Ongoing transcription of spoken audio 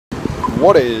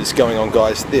What is going on,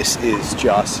 guys? This is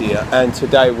Jas here, and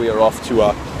today we are off to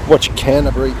watch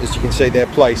Canterbury, as you can see there,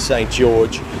 play St.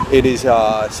 George. It is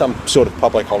some sort of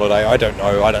public holiday. I don't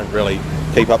know. I don't really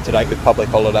keep up to date with public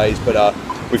holidays, but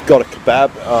we've got a kebab.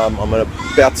 I'm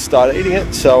about to start eating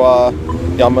it, so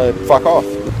yeah, I'm gonna fuck off.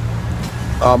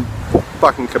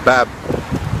 Fucking kebab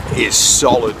is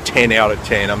solid 10 out of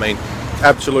 10. I mean,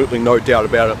 absolutely no doubt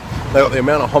about it. They got the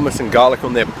amount of hummus and garlic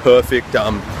on there, perfect.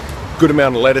 Good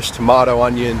amount of lettuce, tomato,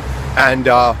 onion, and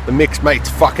the mixed meat's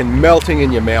fucking melting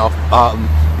in your mouth.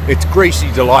 It's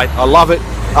greasy delight. I love it.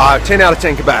 10 out of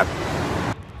 10 kebab.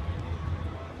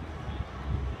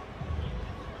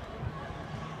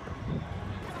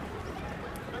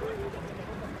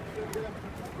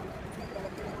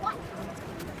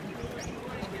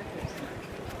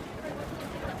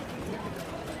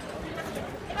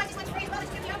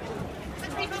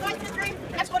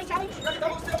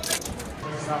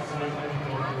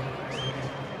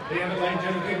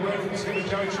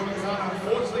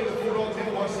 Unfortunately, the Bulldogs in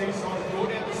the YC side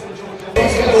brought out the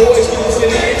St.George-Illawarra. Always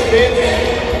consider it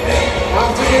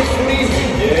after this footy.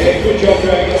 Yeah, good job,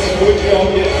 Dragons. Good job.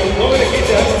 Yeah. Not going to get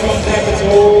that contact at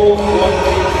all.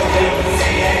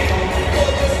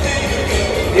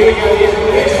 Here we go. Here's the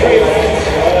next three lads.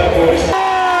 Well done, boys.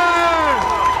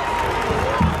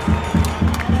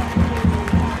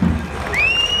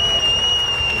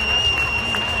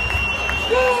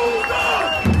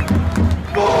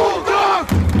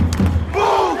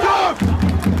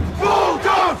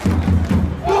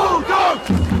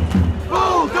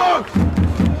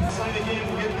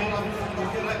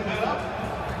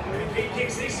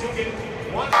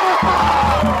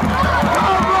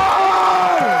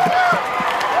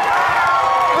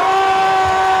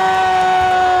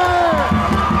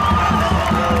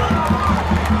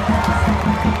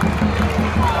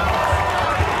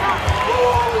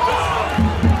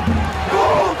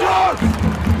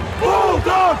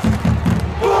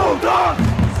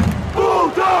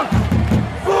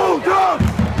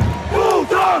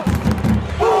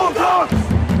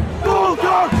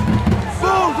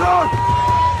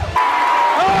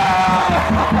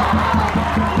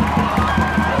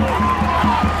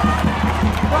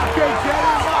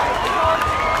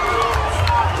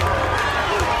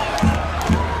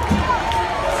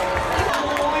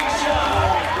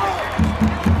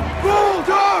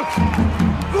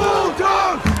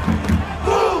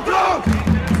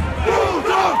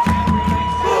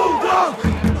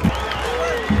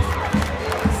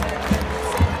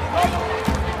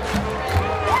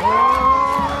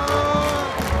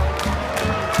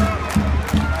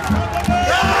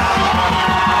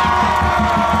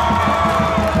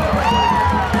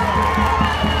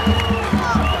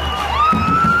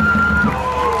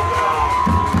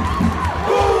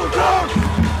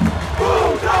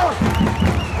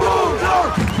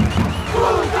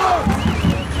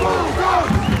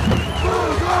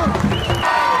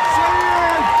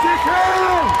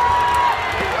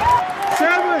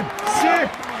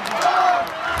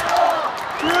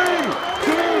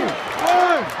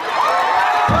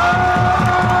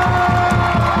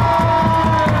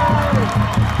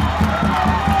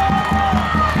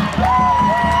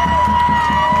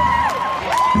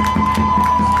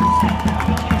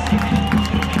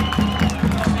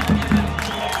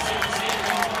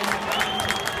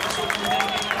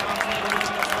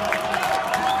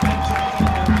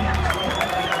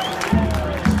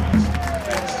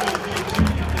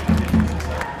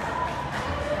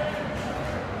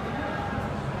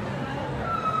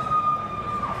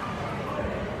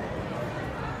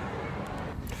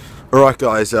 Alright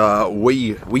guys,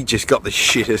 we just got the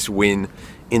shittest win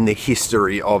in the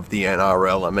history of the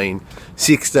NRL. I mean,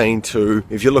 16-2,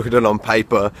 if you look at it on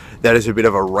paper, that is a bit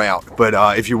of a rout.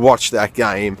 But if you watch that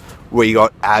game, we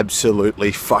got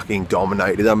absolutely fucking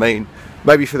dominated. I mean,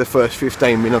 maybe for the first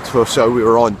 15 minutes or so we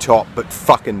were on top, but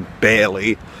fucking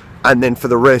barely. And then for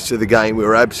the rest of the game, we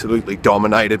were absolutely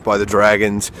dominated by the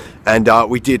Dragons. And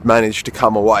we did manage to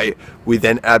come away with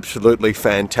an absolutely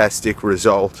fantastic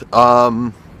result.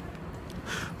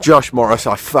 Josh Morris,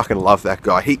 I fucking love that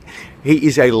guy. He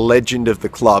is a legend of the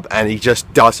club, and he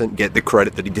just doesn't get the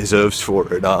credit that he deserves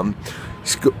for it.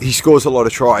 He scores a lot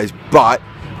of tries, but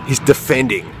his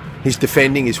defending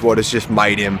is what has just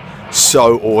made him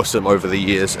so awesome over the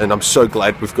years, and I'm so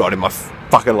glad we've got him. I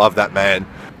fucking love that man.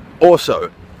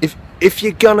 Also, if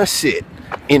you're gonna sit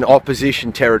in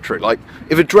opposition territory, like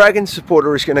if a Dragon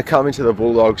supporter is going to come into the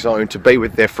Bulldog zone to be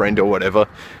with their friend or whatever,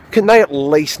 can they at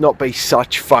least not be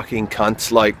such fucking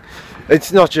cunts? Like,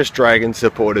 it's not just Dragon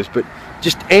supporters, but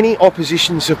just any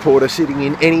opposition supporter sitting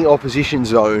in any opposition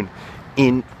zone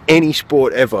in any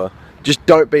sport ever, Just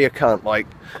don't be a cunt. Like,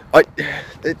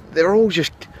 they're all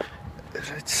just,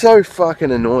 it's so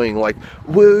fucking annoying. Like,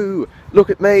 woo, look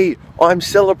at me, I'm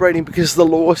celebrating because the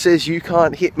law says you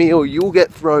can't hit me or you'll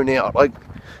get thrown out. Like,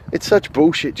 it's such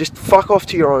bullshit. Just fuck off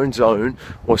to your own zone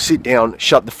or sit down,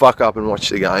 shut the fuck up and watch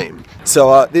the game.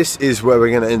 So this is where we're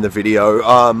going to end the video.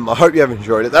 I hope you have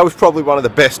enjoyed it. That was probably one of the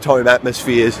best home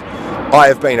atmospheres I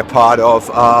have been a part of.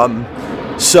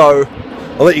 So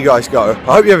I'll let you guys go.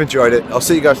 I hope you have enjoyed it. I'll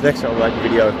see you guys next time I make a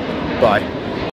video. Bye.